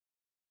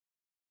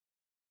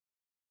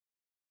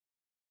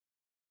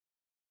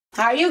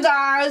Hi you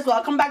guys,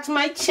 welcome back to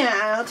my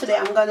channel. Today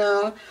I'm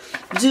gonna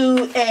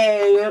do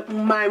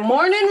my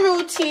morning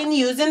routine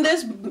using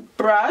this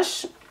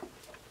brush.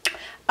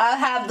 I'll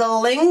have the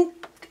link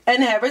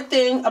and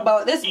everything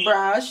about this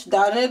brush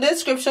down in the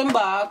description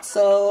box,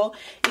 so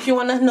if you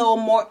want to know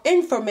more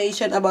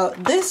information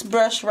about this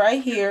brush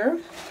right here,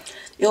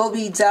 it will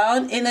be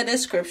down in the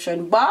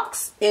description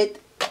box. It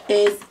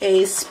is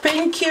a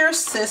spin care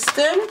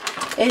system.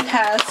 It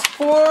has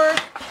 4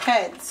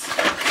 heads.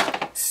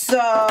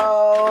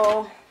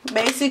 So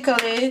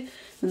basically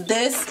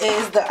this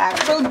is the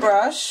actual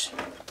brush,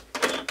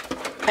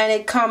 and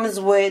it comes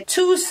with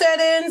 2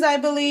 settings, I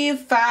believe,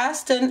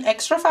 fast and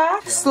extra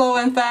fast, slow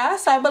and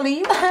fast, I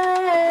believe.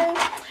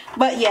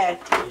 But yeah,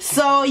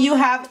 so you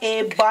have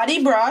a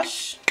body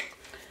brush,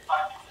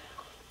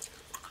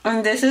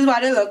 and this is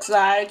what it looks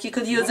like. You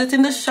could use it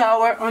in the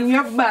shower on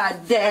your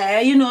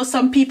body. You know,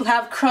 some people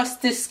have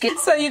crusty skin,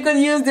 so you could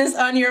use this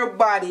on your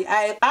body.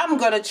 I'm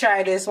gonna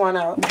try this one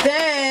out.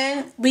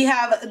 Then we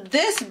have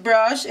this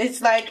brush.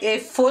 It's like a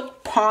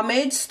foot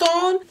pomade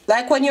stone.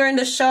 Like when you're in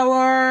the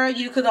shower,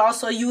 you could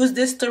also use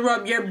this to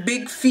rub your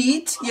big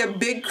feet, your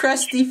big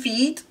crusty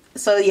feet.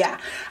 So yeah,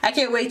 I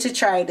can't wait to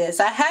try this.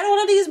 I had one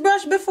of these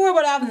brushes before,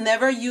 but I've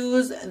never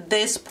used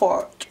this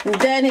part.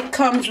 Then it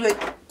comes with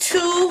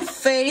 2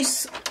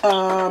 face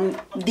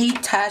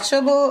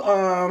detachable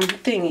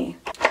thingy.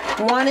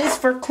 One is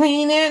for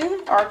cleaning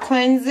or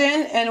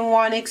cleansing, and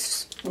one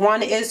is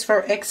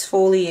for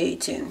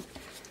exfoliating.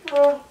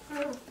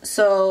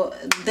 So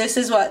this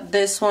is what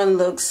this one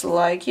looks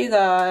like, you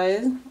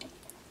guys.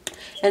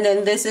 And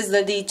then this is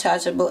the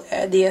detachable,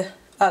 the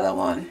other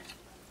one.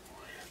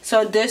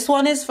 So this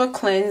one is for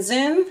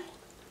cleansing,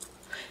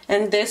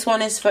 and this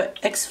one is for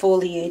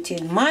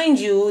exfoliating. Mind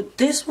you,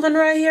 this one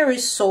right here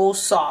is so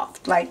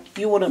soft, like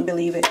you wouldn't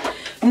believe it.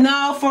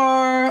 Now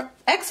for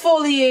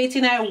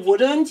exfoliating, I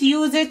wouldn't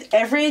use it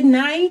every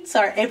night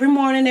or every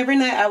morning, every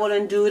night. I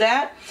wouldn't do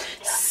that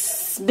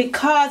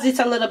because it's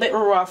a little bit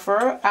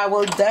rougher. I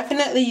will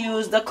definitely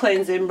use the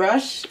cleansing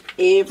brush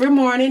every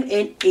morning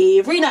and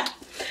every night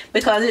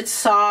because it's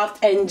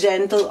soft and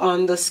gentle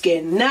on the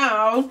skin.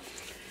 Now,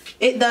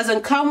 it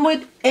doesn't come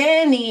with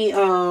any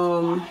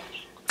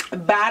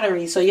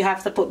battery, so you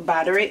have to put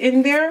battery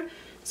in there.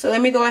 So let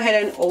me go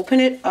ahead and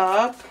open it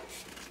up.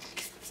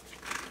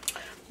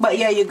 But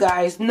yeah, you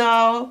guys,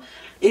 now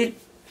it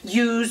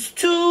used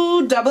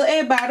 2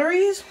 AA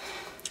batteries,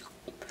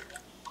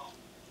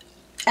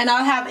 and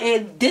I'll have a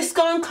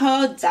discount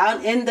code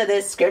down in the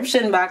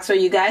description box for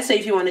you guys. So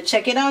if you want to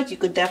check it out, you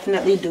could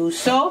definitely do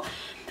so.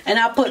 And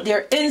I'll put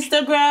their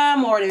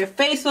Instagram or their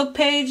Facebook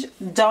page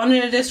down in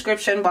the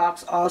description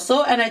box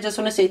also. And I just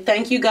want to say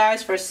thank you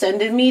guys for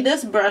sending me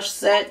this brush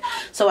set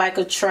so I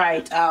could try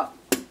it out.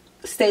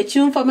 Stay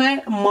tuned for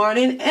my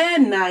morning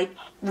and night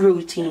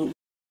routine.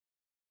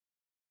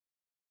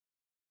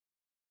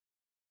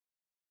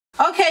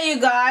 Okay, you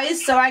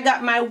guys, so I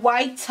got my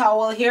white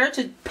towel here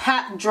to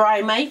pat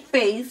dry my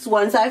face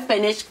once I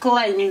finish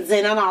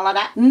cleansing and all of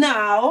that.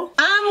 Now,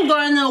 I'm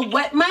going to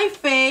wet my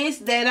face,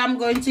 then I'm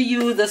going to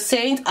use the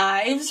St.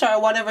 Ives or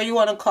whatever you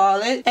want to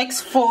call it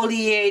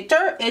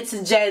exfoliator. It's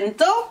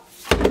gentle,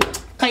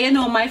 because you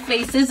know my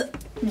face is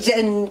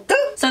gentle.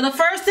 So the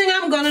first thing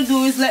I'm going to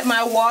do is let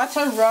my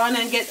water run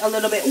and get a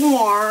little bit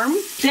warm.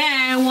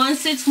 Then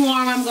once it's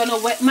warm, I'm going to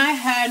wet my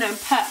hand and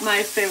pat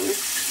my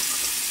face.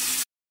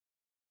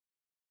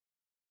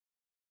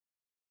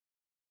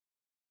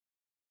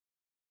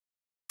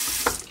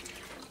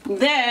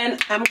 Then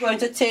I'm going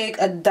to take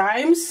a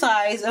dime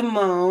size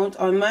amount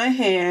on my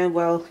hand.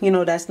 Well, you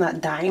know, that's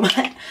not dime.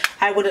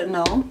 I wouldn't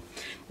know.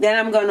 Then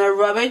I'm going to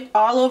rub it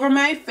all over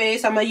my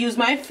face. I'm going to use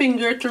my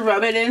finger to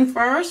rub it in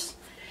first.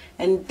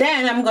 And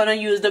then I'm going to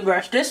use the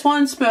brush. This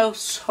one smells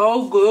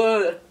so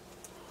good.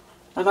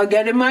 I'm going to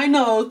get in my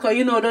nose, because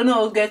you know the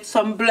nose gets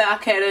some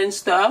blackhead and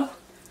stuff.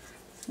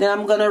 Then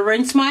I'm going to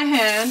rinse my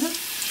hand.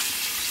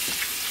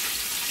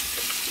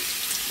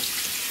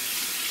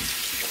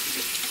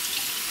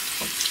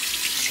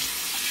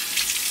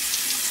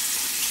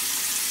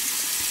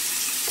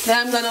 Then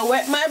I'm going to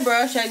wet my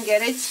brush and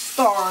get it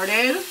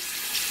started.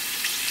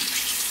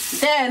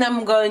 Then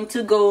I'm going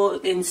to go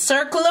in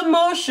circular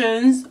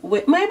motions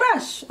with my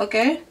brush,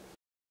 okay?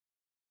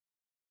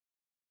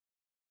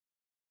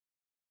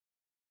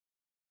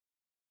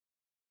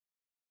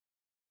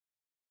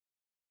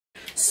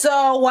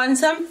 So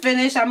once I'm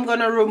finished, I'm going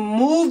to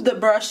remove the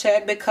brush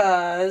head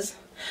because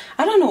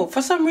I don't know,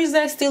 for some reason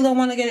I still don't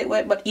want to get it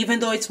wet. But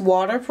even though it's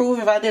waterproof,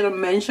 if I didn't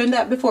mention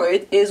that before,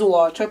 it is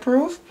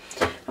waterproof.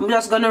 I'm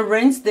just gonna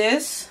rinse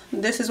this.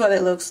 This is what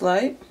it looks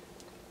like.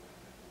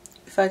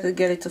 If I could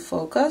get it to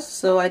focus.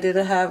 So I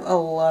didn't have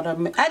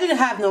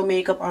no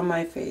makeup on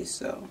my face,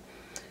 so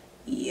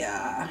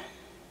yeah.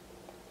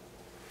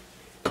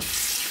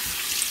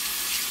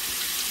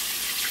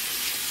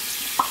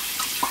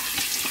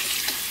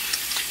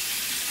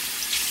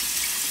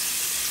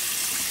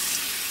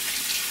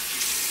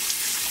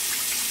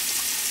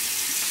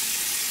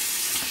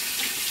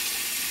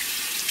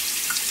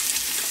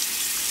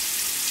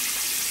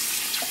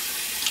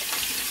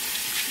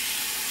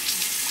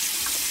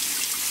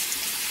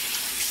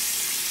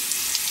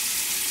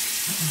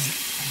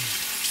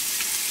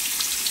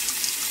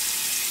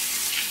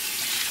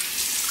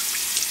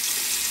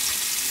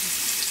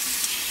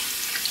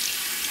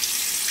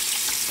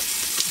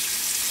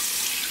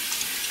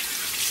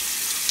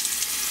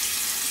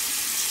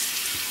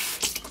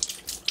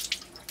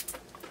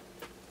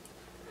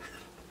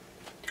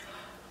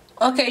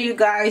 Okay, you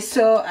guys,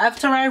 so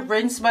after I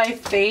rinse my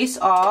face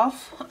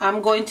off,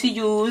 I'm going to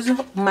use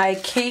my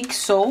cake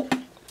soap.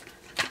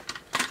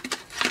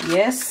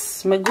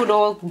 Yes, my good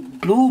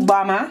old Blue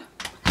Bomber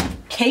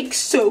cake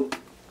soap.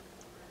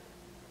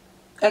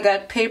 I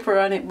got paper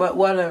on it, but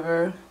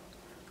whatever.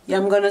 Yeah,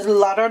 I'm gonna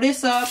lather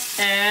this up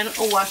and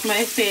wash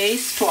my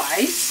face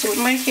twice with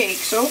my cake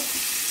soap.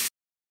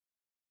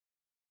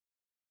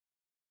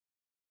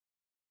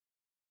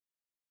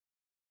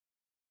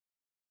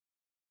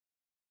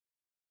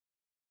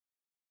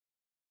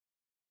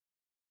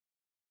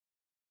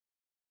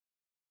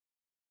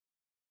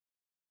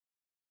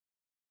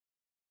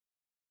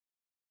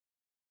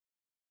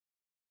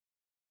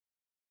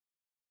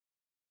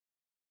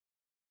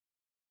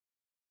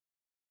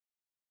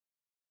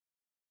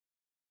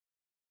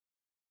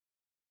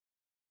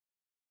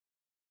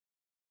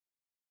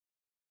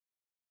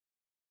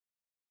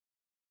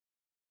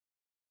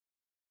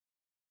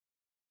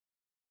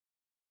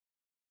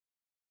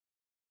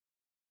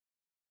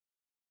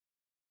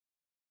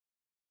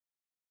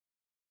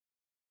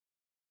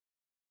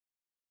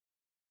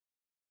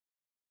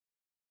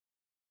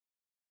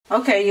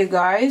 Okay, you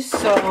guys,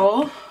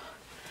 so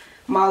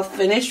I'm all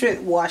finished with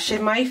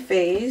washing my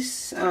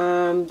face.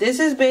 This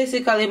is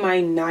basically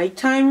my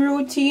nighttime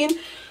routine.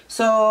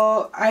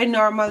 So I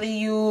normally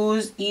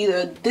use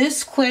either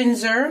this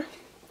cleanser.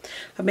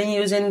 I've been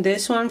using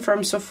this one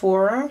from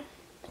Sephora.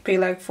 Pay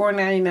like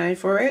 $4.99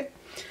 for it.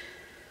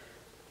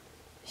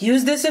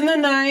 Use this in the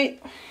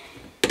night.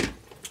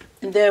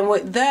 And then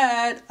with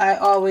that, I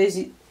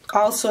always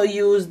also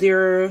use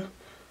their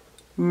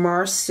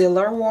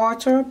micellar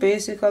water.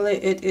 Basically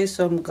it is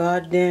some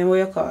goddamn, what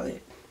you call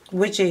it,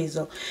 witch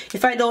hazel.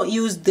 If I don't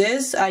use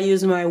this, I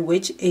use my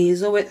witch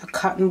hazel with a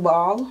cotton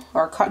ball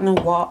or cotton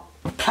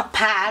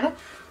pad,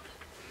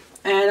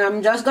 and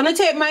I'm just gonna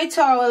take my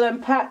towel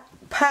and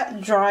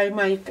pat dry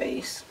my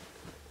face.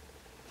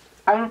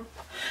 I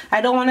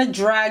don't want to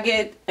drag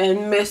it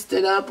and mess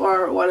it up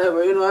or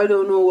whatever, you know. I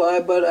don't know why,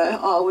 but I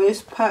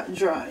always pat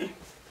dry.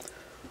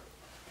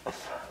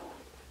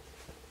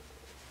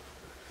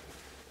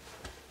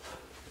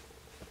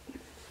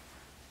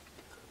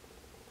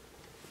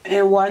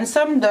 And once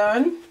I'm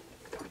done,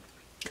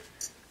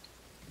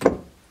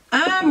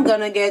 I'm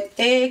gonna get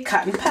a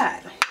cotton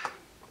pad.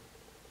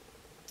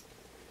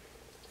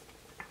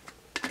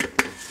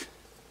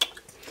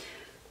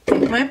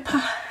 Take my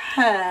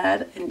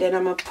pad and then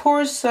I'm gonna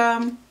pour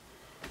some.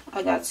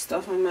 I got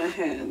stuff on my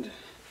hand.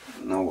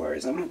 No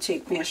worries, I'm gonna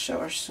take me a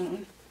shower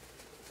soon.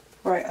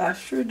 Right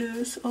after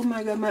this. Oh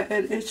my god, my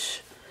head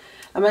itch.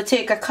 I'm gonna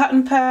take a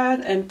cotton pad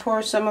and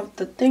pour some of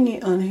the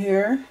thingy on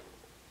here.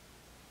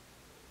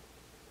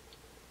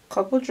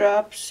 Couple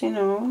drops, you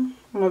know.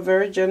 I'm a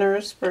very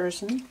generous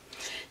person.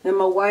 Then I'm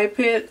gonna wipe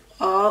it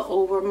all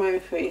over my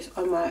face,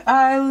 on my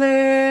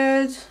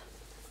eyelids.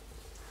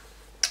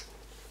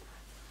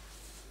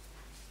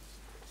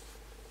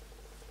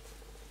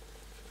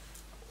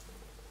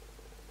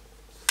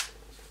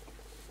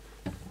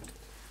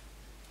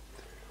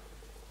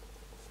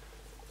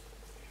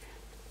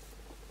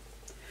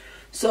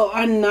 So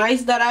on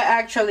nights that I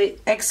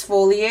actually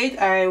exfoliate,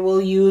 I will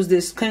use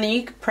this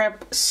Clinique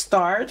Prep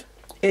Start.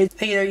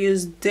 It either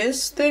use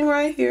this thing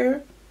right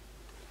here,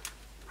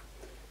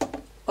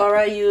 or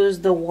I use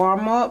the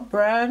Warm Up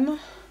brand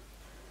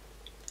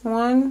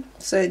one.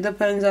 So it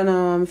depends on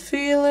how I'm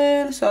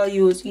feeling. So I'll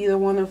use either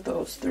one of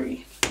those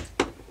three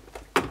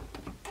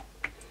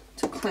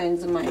to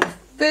cleanse my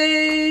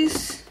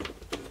face.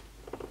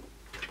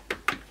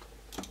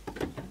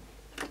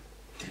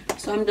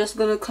 So I'm just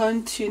gonna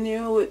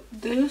continue with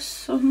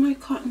this on my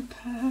cotton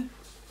pad.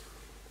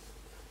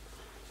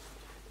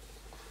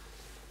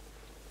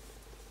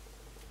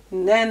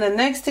 And then the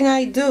next thing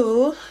I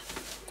do,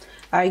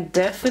 I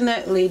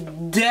definitely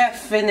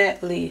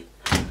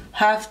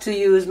have to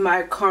use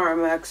my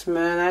Carmex,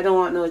 man. I don't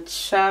want no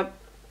chapped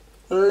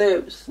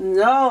lips.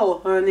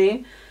 No,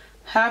 honey.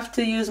 Have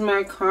to use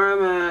my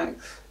Carmex.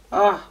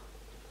 Oh,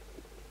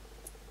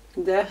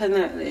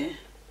 definitely.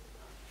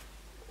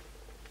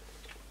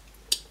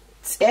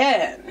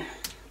 10.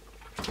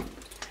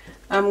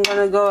 I'm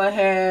gonna go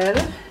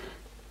ahead,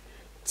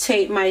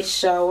 take my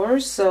shower.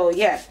 So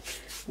yeah,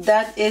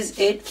 that is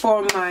it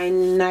for my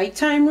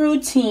nighttime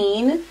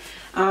routine.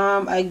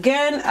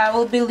 Again, I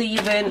will be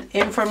leaving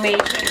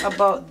information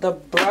about the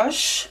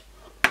brush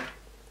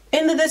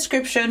in the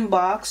description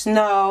box.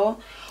 Now,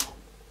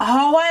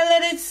 how I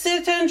let it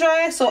sit and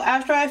dry. So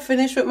after I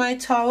finish with my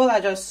towel,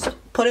 I just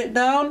put it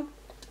down,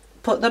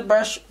 put the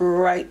brush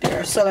right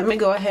there. So let me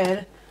go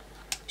ahead,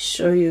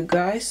 show you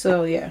guys.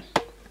 So yeah,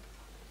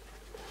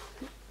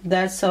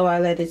 that's how I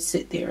let it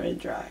sit there and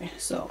dry.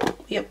 So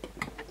yep.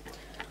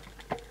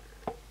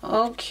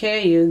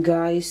 Okay, you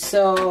guys,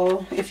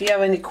 so if you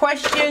have any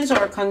questions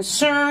or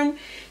concern,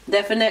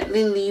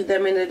 definitely leave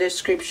them in the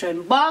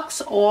description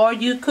box, or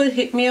you could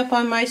hit me up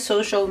on my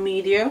social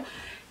media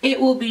It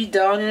will be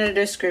down in the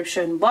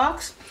description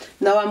box.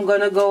 Now I'm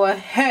gonna go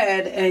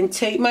ahead and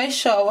take my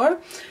shower,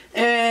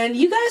 and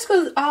you guys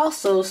could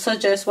also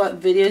suggest what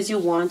videos you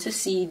want to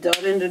see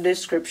down in the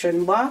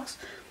description box.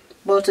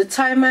 But to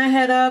tie my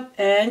head up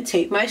and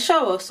take my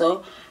shower.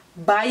 So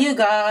bye you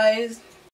guys.